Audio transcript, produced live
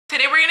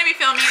today we're gonna be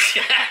filming.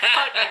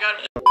 Oh my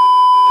god.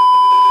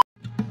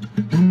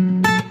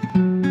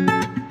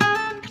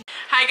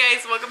 Hi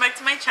guys, welcome back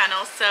to my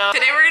channel. So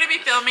today we're gonna be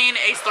filming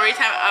a story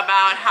time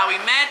about how we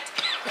met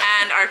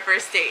and our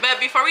first date. But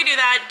before we do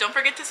that, don't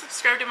forget to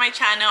subscribe to my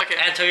channel. Okay.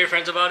 And tell your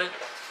friends about it.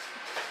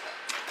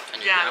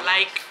 Yeah,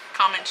 like,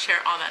 comment,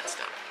 share, all that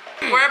stuff.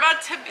 We're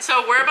about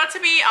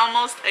to be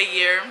almost a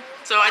year.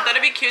 So I thought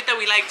it'd be cute that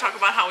we like talk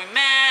about how we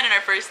met and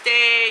our first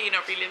date, you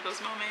know, relive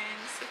those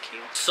moments. So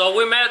cute. So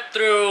we met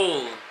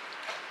through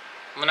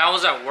when I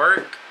was at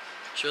work.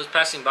 She was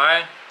passing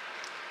by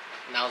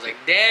and I was like,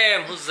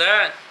 damn, who's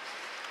that?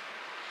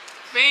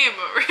 Babe,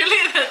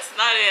 really? That's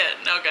not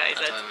it. No guys,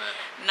 that's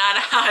not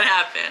how it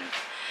happened.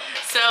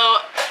 So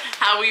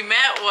how we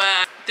met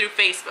was through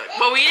Facebook.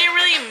 But we didn't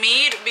really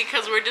meet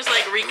because we're just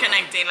like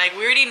reconnecting. Like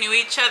we already knew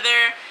each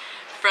other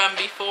from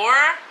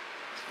before.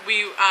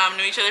 We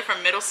knew each other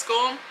from middle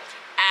school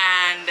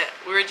and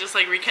we were just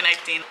like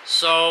reconnecting.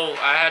 So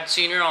I had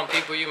seen her on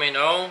People You May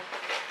Know,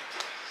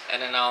 and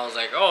then I was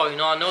like, oh, you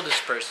know, I know this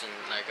person.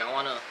 Like I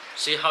want to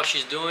see how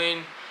she's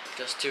doing,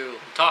 just to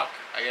talk,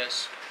 I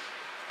guess.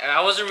 And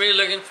I wasn't really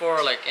looking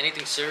for like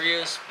anything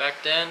serious back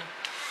then,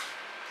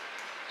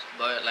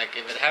 but like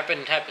if it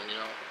happened, it happened, you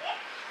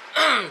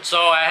know.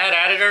 So I had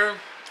added her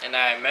and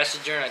I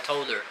messaged her and I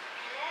told her,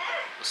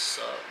 what's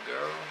up,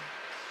 girl?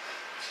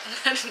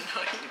 No,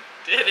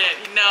 he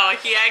didn't. No,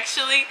 he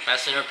actually... I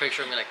sent her a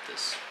picture of me like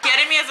this. He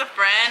added me as a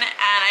friend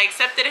and I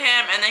accepted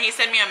him, and then he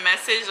sent me a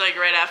message like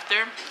right after.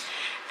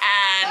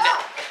 And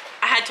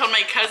I had told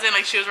my cousin,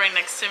 like she was right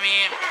next to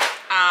me,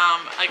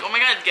 like, oh my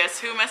god,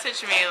 guess who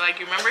messaged me? Like,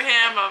 you remember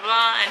him, blah,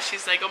 blah. And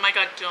she's like, oh my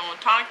god, don't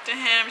talk to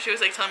him. She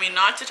was like telling me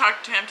not to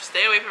talk to him, to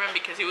stay away from him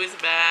because he was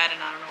bad and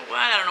I don't know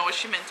what. I don't know what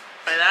she meant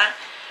by that.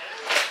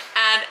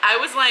 And I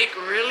was like,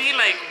 really?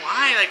 Like,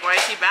 why? Like, why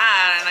is he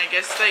bad? And I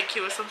guess, like, he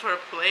was some sort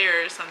of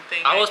player or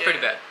something. I was pretty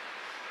bad.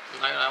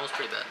 I was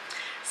pretty bad.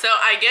 So,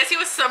 I guess he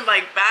was some,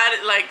 like, bad,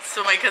 like,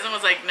 so my cousin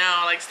was like,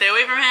 no, like, stay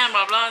away from him,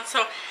 blah, blah.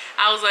 So,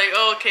 I was like,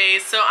 oh, okay.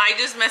 So, I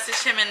just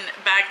messaged him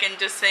back and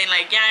just saying,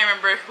 like, yeah, I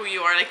remember who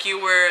you are. Like, you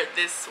were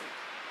this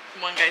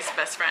one guy's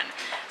best friend.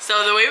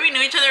 So, the way we knew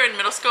each other in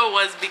middle school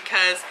was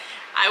because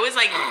I was,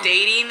 like,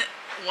 dating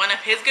one of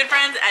his good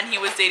friends and he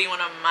was dating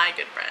one of my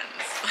good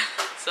friends.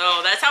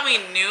 So that's how we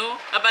knew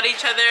about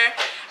each other,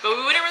 but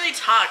we wouldn't really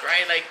talk,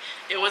 right? Like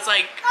it was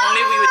like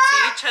only we would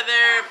see each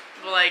other,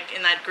 like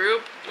in that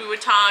group we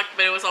would talk,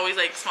 but it was always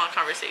like small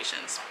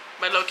conversations.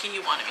 But low-key he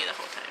wanted me the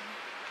whole time.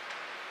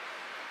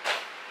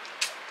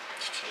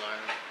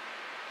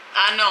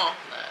 I know.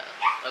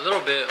 Nah, a little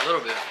bit. A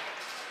little bit.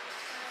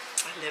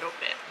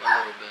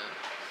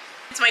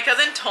 So my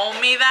cousin told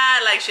me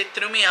that, like she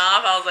threw me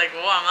off. I was like,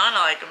 well, I'm not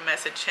gonna like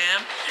message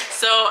him.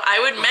 So I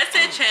would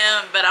message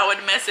him, but I would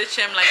message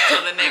him like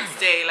till the next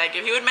day. Like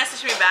if he would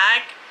message me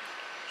back,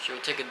 she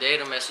would take a day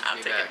to message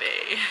me back. I'll take a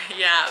day.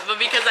 Yeah, but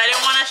because I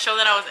didn't want to show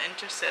that I was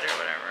interested or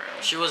whatever.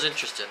 She was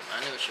interested. I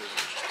knew she was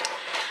interested.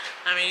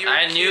 I mean, you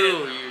were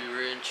knew you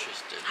were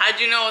interested. How'd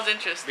you know I was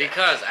interested?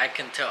 Because I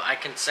can tell. I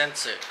can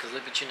sense it. Cause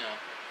look at you now.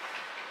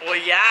 Well,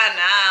 yeah,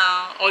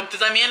 now. Oh, does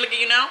that mean look at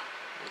you now?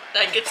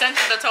 Like, it's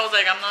sensitive, that's how I was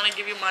like, I'm not gonna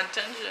give you my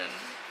attention.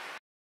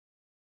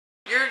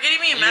 You're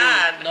getting me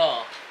mad.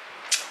 No.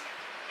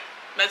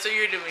 That's what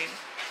you're doing.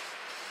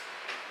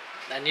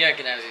 I knew I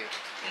could have you.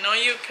 No,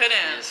 you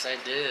couldn't. Yes, I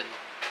did.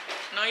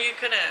 No, you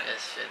couldn't.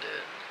 Yes, I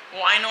did.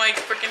 Well, I know I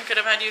freaking could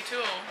have had you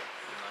too. No,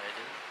 I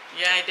didn't.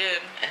 Yeah, I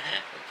did.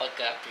 Fuck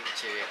that,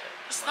 pinche.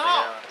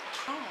 Stop.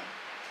 Oh.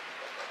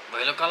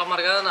 Bailo ka la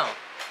amargada now.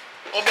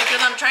 Well, because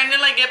I'm trying to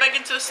like get back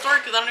into the store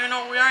because I don't even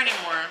know where we are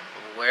anymore.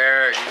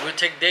 Where you would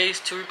take days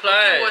to reply.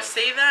 Okay, well,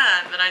 say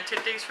that. Then I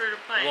took days for a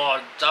reply.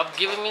 Well, stop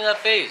giving me that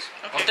face.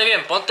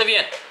 Okay. Ponte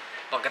bien.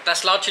 Porque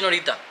estás slouching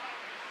ahorita.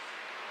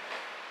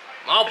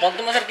 No,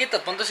 ponte más cerquita.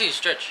 Ponte así,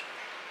 stretch.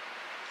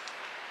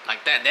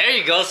 Like that. There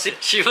you go. See,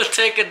 she would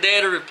take a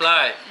day to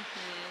reply.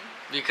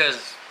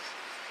 Because,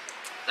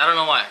 I don't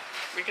know why.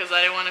 Because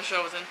I didn't want to show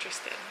I was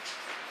interested.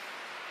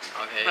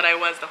 Okay. But I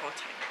was the whole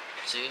time.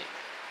 See?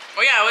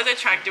 Oh yeah, I was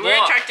attracted. We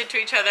were attracted to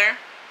each other.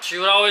 She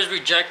would always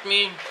reject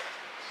me.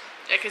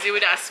 Yeah, because he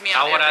would ask me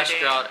out every day. I would ask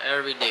her out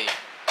every day.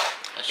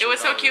 It was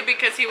so cute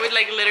because he would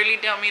like literally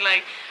tell me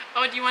like,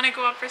 oh, do you want to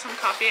go out for some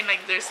coffee? And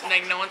like there's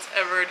like no one's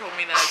ever told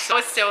me that. So I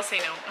would still say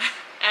no.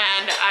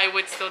 And I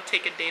would still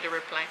take a day to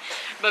reply.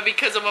 But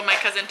because of what my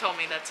cousin told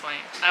me, that's why.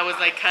 I was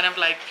like kind of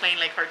like playing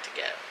like hard to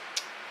get.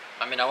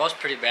 I mean, I was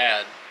pretty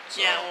bad. So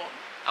yeah, well,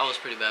 I was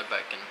pretty bad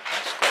back in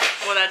high school.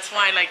 Well, that's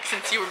why, like,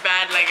 since you were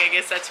bad, like, I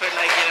guess that's what,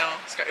 like, you know.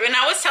 And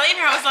I was telling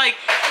her, I was like,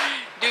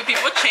 dude,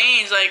 people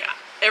change. Like,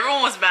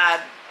 everyone was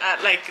bad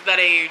at, like, that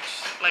age.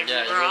 Like,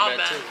 yeah, we were all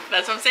bad. Too.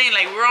 That's what I'm saying.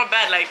 Like, we're all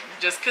bad. Like,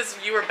 just because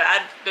you were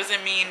bad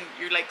doesn't mean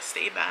you, like,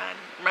 stay bad.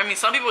 I mean,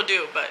 some people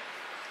do, but.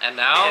 And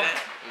now?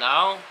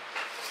 Now?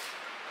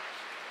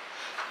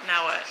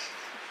 Now what?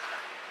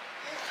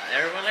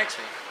 Everyone likes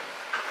me.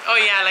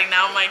 Oh, yeah. Like,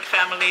 now my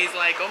family's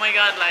like, oh, my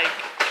God, like.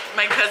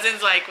 My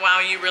cousin's like,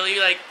 wow, you really,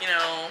 like, you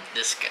know.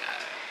 This guy.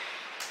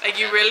 Like,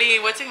 you really,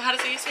 how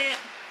does he say it?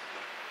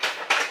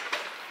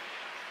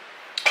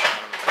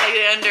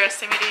 they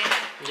underestimated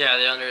him. Yeah,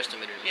 they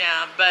underestimated me.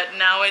 Yeah, but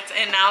now like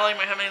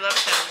my family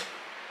loves him,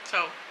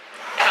 so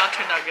it all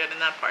turned out good in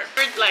that part.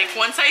 Like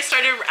once I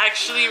started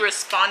actually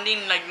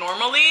responding like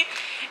normally,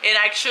 it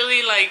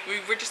actually like we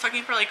were just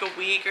talking for like a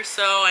week or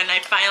so, and I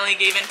finally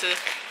gave into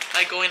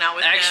like going out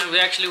with him. We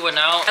actually went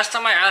out. Last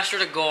time I asked her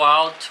to go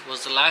out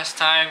was the last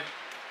time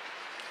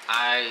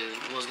I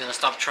was gonna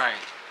stop trying.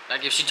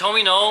 Like if she told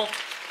me no,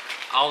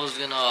 I was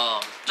gonna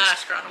just,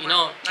 ask her out you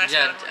know,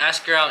 anymore.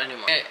 ask her out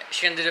anymore.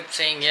 She ended up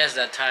saying yes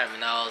that time,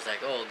 and I was like,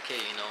 oh,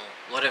 okay, you know,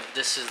 what if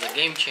this is the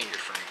game changer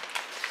for me?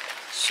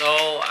 So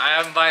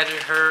I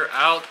invited her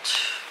out,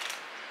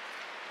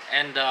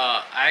 and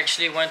I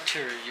actually went to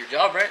your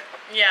job, right?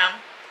 Yeah,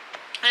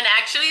 and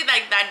actually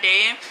like that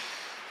day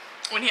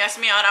when he asked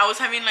me out, I was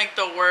having like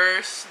the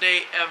worst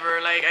day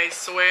ever. Like I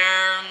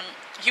swear,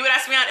 he would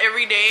ask me out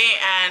every day,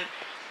 and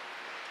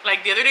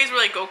like the other days were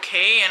like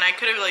okay, and I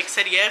could have like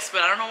said yes,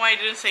 but I don't know why I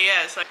didn't say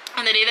yes. Like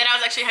on the day that I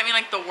was actually having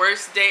like the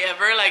worst day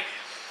ever, like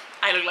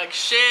I looked like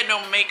shit, no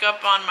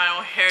makeup on, my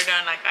own hair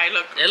done, like I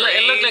looked crazy.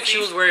 It looked like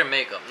she was wearing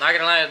makeup. Not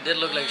gonna lie, it did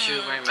look like she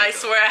was wearing makeup. I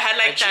swear I had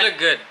like She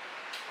looked good.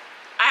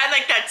 I had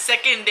like that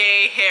second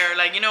day hair,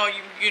 like you know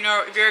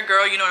if you're a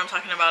girl, you know what I'm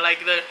talking about, like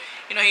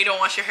you don't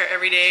wash your hair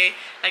every day.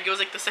 Like it was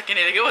like the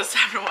second day, like it was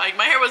like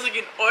my hair was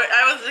looking,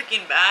 I was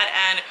looking bad,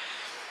 and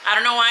I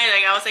don't know why,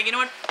 like I was like, you know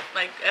what,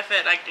 like F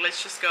it, like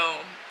let's just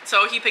go.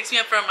 So he picks me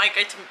up from, like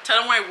I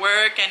tell him where I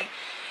work, and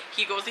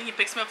he goes and he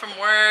picks me up from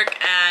work,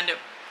 and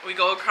we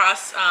go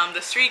across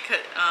the street.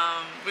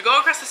 We go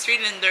across the street,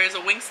 and there's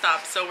a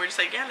Wingstop, so we're just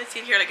like, yeah, let's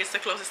eat here, like it's the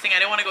closest thing. I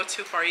didn't want to go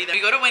too far either. We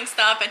go to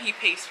Wingstop, and he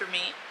pays for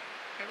me,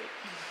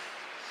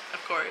 of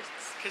course,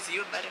 because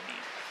you invited me.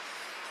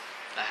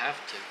 I have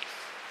to.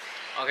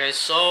 Okay,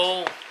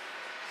 so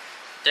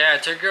yeah, I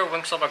took her to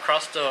Wingstop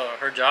across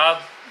her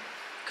job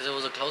because it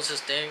was the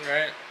closest thing,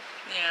 right?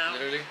 Yeah.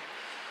 Literally.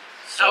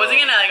 So, I wasn't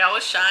gonna like. I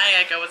was shy.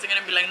 Like I wasn't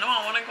gonna be like, no,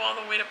 I want to go all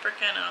the way to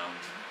freaking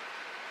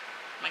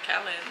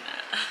McAllen.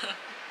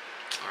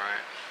 All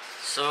right.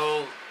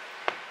 So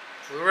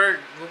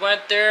we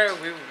went there.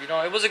 You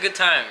know, it was a good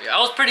time. I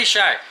was pretty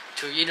shy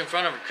to eat in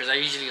front of her because I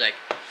usually like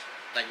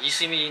you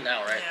see me eat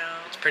now, right? Yeah.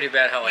 It's pretty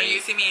bad how I eat. You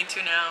see me eat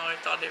too now.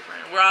 It's all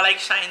different. We're all like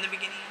shy in the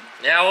beginning.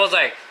 Yeah,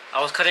 I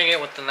was cutting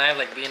it with the knife,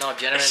 like being all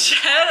generous.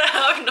 Shut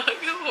up! No,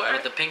 you were.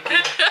 With the pinky,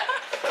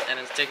 and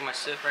then taking my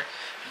sip, right?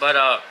 But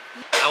I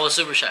was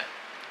super shy.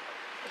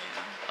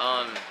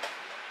 Yeah.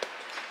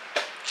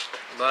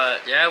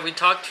 But yeah, we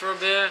talked for a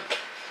bit,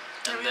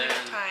 and We had a then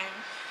good time.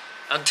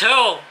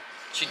 until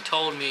she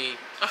told me,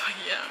 Oh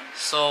yeah.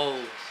 so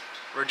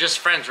we're just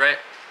friends, right?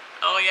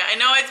 Oh yeah. I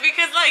know. It's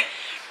because like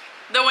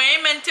the way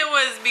I meant it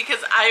was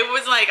because I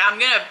was like, I'm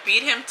gonna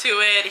beat him to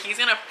it. He's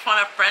gonna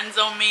want to friend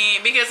zone me,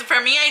 because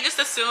for me, I just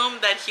assumed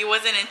that he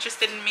wasn't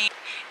interested in me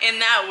in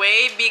that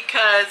way,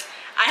 because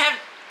I had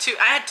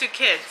two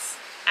kids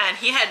and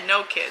he had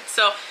no kids.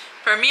 So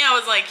for me, I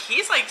was like,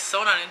 he's like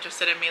so not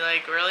interested in me.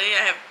 Like really,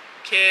 I have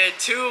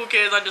two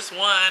kids, not just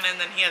one, and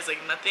then he has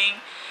like nothing.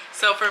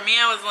 So for me,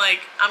 I was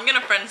like, I'm gonna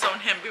friend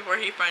zone him before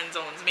he friend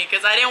zones me,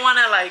 because I didn't want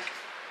to like,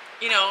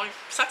 you know, it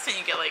sucks when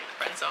you get like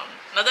friend zoned.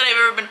 Not that I've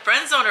ever been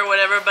friend zoned or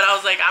whatever, but I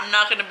was like, I'm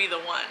not gonna be the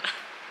one.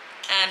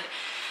 And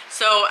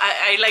so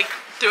I like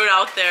threw it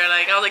out there,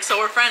 like I was like, so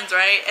we're friends,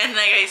 right? And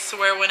like I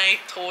swear when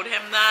I told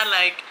him that,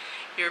 like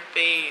your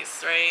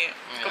face, right?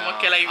 Yeah. Como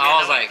que like,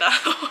 I was like,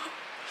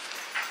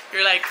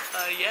 you're like,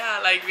 yeah,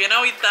 like bien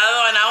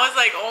aguitado, and I was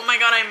like, oh my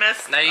god, I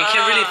messed now you up.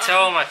 can really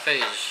tell on my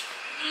face.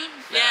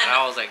 Yeah.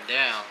 I was like,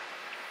 damn,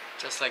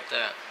 just like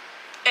that.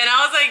 And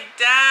I was like,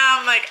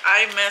 damn, like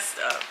I messed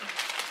up.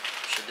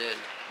 She did.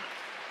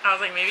 I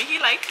was like, maybe he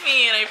liked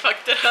me and I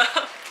fucked it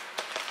up.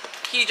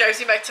 He drives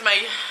me back to my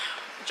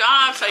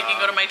job so I can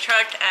go to my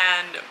truck,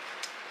 and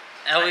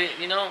Ellie,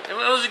 you know, it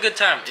was a good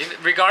time.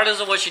 Regardless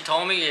of what she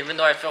told me, even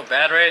though I felt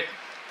bad, right?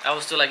 I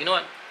was still like, you know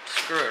what?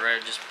 Screw it, right?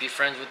 Just be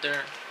friends with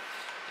her.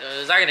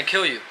 It's not gonna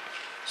kill you.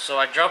 So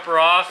I drop her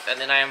off, and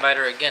then I invite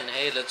her again.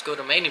 Hey, let's go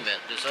to Main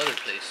Event, this other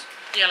place.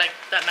 yeah, like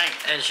that night.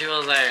 And she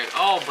was like,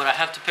 oh, but I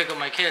have to pick up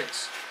my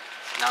kids.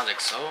 And I was like,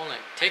 so? Like,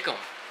 take them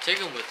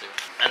with you.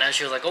 And then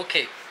she was like,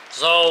 okay.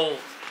 So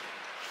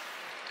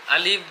I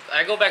leave,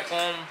 I go back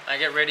home, I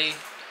get ready,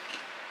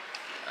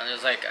 and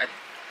it's like,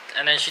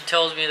 and then she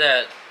tells me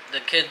that the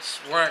kids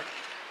weren't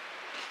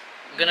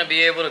gonna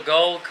be able to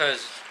go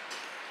because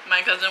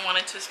My cousin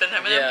wanted to spend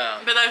time with Yeah.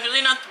 him, but that's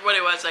really not what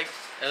it was. Like,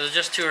 it was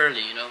just too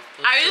early, you know.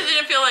 I just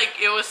didn't feel like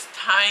it was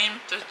time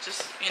to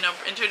just, you know,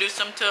 introduce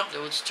him to It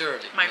was too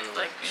early. my in other like,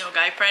 words. you know,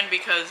 guy friend,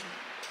 because,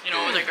 you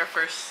know, it was like our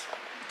first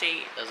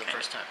date. That was the kind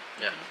first of. time.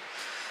 Yeah.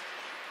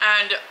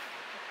 And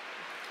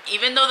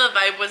even though the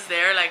vibe was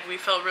there, like we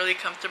felt really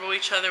comfortable with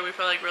each other, we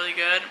felt like really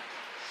good,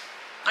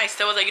 I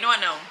still was like, you know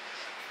what, no.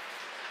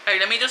 Like,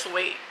 let me just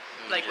wait.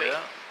 Like, wait.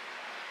 Yeah.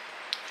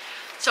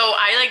 So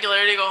I like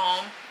literally go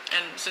home,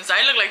 and since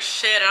I look like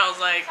shit, I was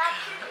like,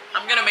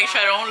 I'm gonna make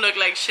sure I don't look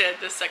like shit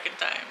this second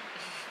time.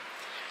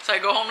 So I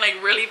go home like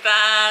really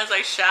fast,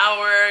 I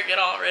shower, get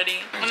all ready.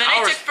 And then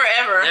it took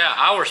forever. Yeah,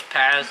 hours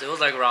passed. It was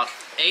like around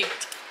 8,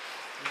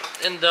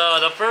 And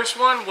the first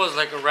one was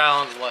like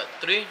around what,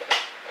 3?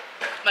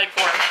 Like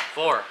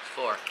 4.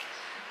 4.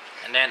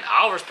 And then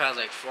hours passed,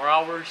 like 4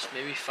 hours,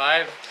 maybe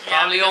 5. Yeah,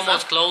 Probably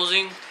almost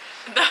closing.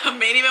 The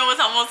main event was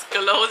almost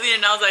closing,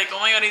 and I was like, oh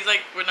my god, he's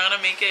like, we're not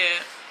gonna make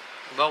it.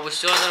 But we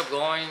still ended up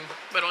going.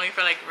 But only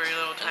for like very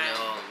little time.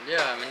 And,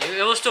 yeah, I mean,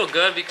 it was still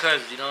good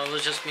because, you know, it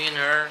was just me and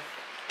her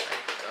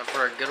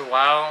for a good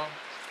while.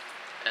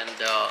 And,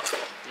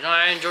 you know,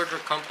 I enjoyed her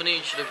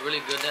company. She looked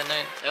really good that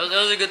night. It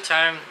was a good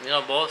time, you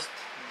know, both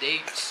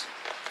dates.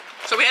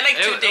 So we had like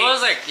 2 dates. It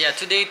was like, yeah,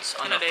 2 dates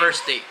on the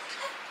first date,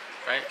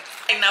 right?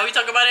 Like now we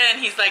talk about it, and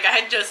he's like, I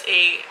had just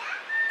ate.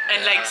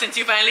 And like, since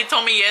you finally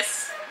told me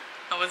yes,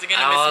 I wasn't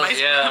gonna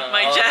miss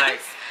my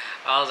chance.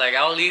 I was like,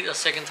 I'll eat a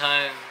second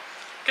time.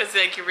 Cause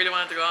like you really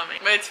wanted to go on me.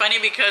 But it's funny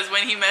because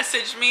when he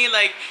messaged me,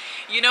 like,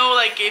 you know,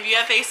 like if you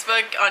have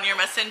Facebook on your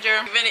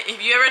messenger, even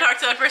if you ever talk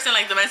to that person,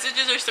 like the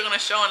messages are still gonna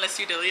show unless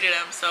you deleted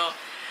them. So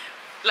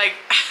like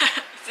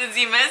since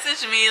he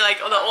messaged me, like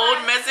the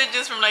old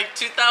messages from like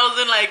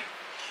 2011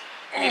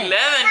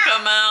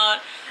 come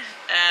out,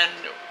 and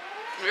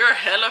we were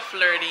hella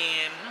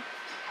flirting.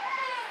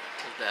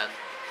 What's that?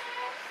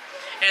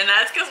 And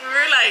that's because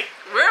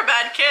we're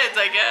bad kids,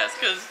 I guess,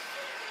 because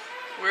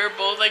we're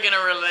both like in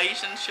a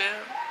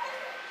relationship,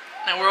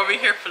 and we're over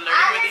here flirting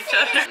with each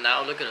other.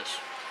 Now look at us.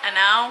 And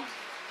now,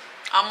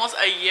 almost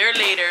a year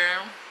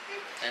later,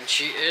 and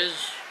she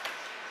is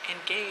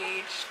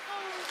engaged.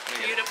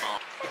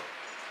 Beautiful.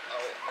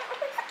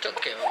 Oh,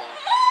 okay, mamá.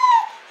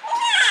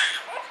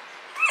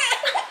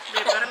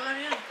 Prepárala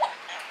bien.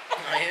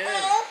 I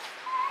am.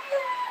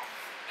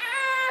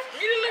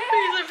 Mira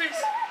la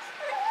face.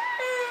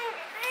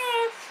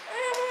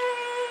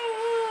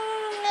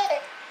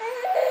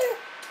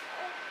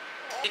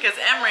 Because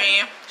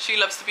Emery, she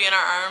loves to be in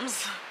our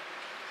arms.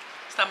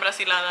 Está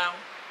embrasilada.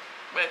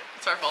 But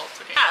it's our fault, it's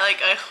okay. Yeah, like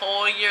a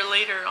whole year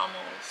later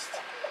almost.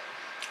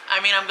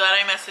 I mean, I'm glad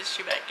I messaged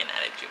you back and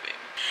added you, babe.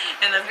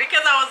 And that's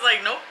because I was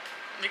like, nope.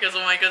 Because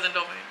of my cousin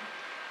told me.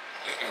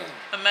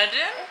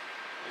 Imagine?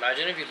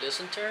 Imagine if you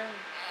listened to her.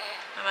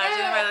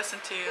 Imagine if I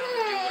listened to you.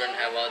 You wouldn't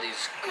have all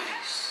these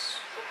goodies.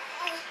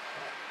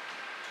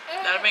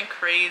 That would have been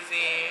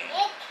crazy.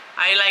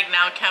 I like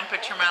now can't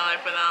picture my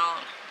life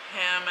without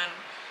him and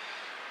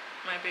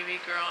my baby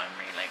girl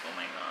Emery. Like, oh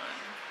my god.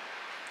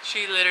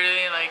 She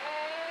literally like,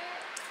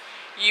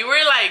 you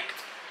were like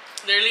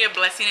literally a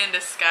blessing in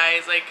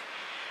disguise. Like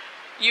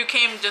you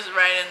came just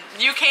right in.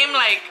 You came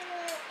like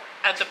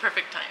at the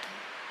perfect time.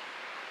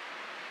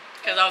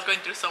 Because I was going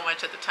through so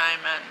much at the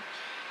time, and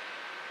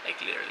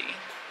like literally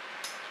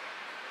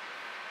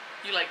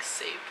you like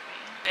saved me.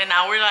 And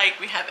now we're like,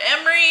 we have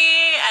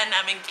Emery and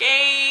I'm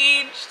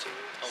engaged.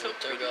 So we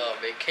took a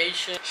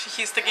vacation.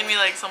 He's taking me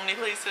like so many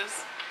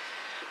places.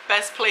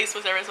 Best place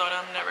was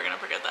Arizona. I'm never gonna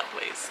forget that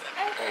place.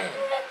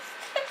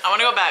 I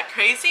want to go back.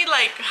 Crazy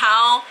like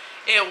how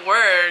it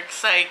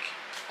works. Like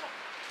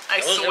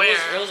I swear.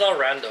 It was all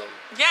random.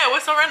 Yeah, it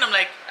was so random.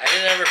 Like I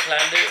didn't ever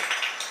plan it.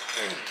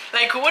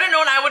 Like who would have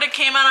known I would have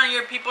came out on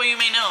your people you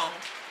may know.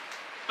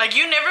 Like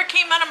you never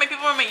came out on my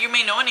people you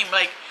may know anymore.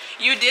 Like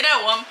you did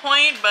at one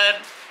point, but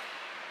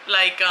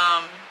like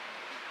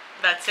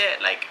that's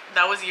it. Like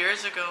that was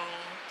years ago.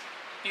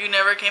 You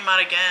never came out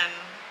again.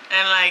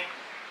 And like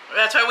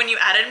that's why when you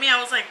added me,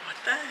 I was like, what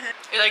the heck?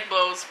 It like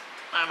blows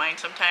my mind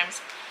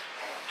sometimes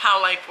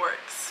how life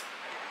works.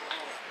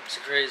 It's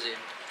crazy.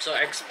 So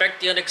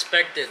expect the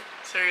unexpected.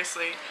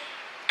 Seriously.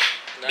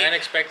 I didn't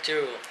expect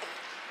to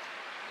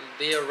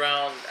be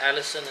around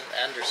Allison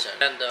and Anderson.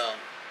 And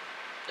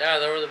yeah,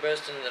 they were the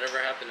best thing that ever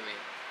happened to me.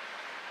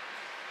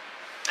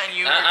 And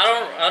you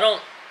I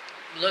don't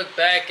look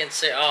back and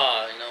say,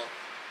 oh, you know,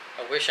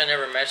 I wish I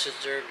never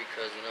messaged her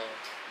because, you know,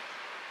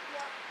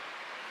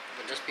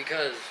 but just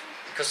because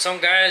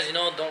some guys, you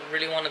know, don't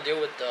really want to deal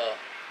with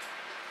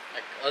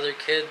like other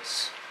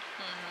kids.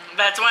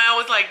 That's why I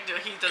was like,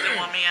 he doesn't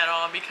want me at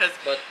all because.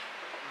 But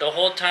the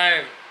whole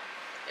time,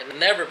 it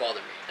never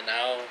bothered me. And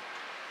now,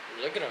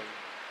 look at him.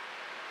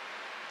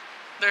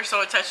 They're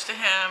so attached to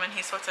him, and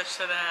he's so attached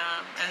to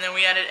them. And then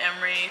we added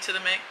Emery to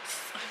the mix.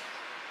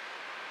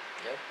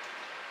 Yep.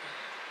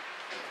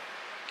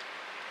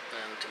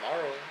 And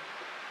tomorrow,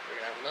 we're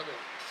gonna have another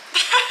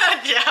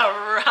one. Yeah,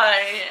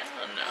 right.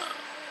 Oh no.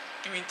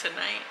 You mean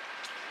tonight?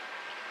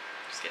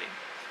 Just kidding.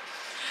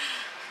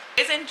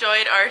 You guys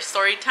enjoyed our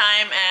story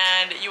time,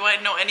 and you want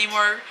to know any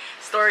more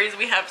stories?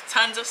 We have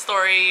tons of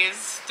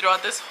stories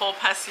throughout this whole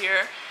past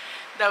year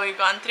that we've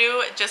gone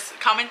through. Just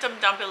comment them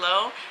down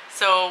below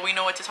so we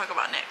know what to talk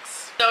about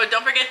next. So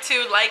don't forget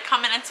to like,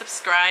 comment, and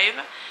subscribe,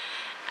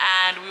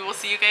 and we will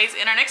see you guys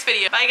in our next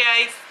video. Bye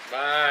guys.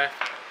 Bye.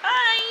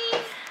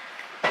 Bye.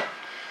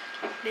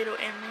 Little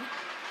Emmy.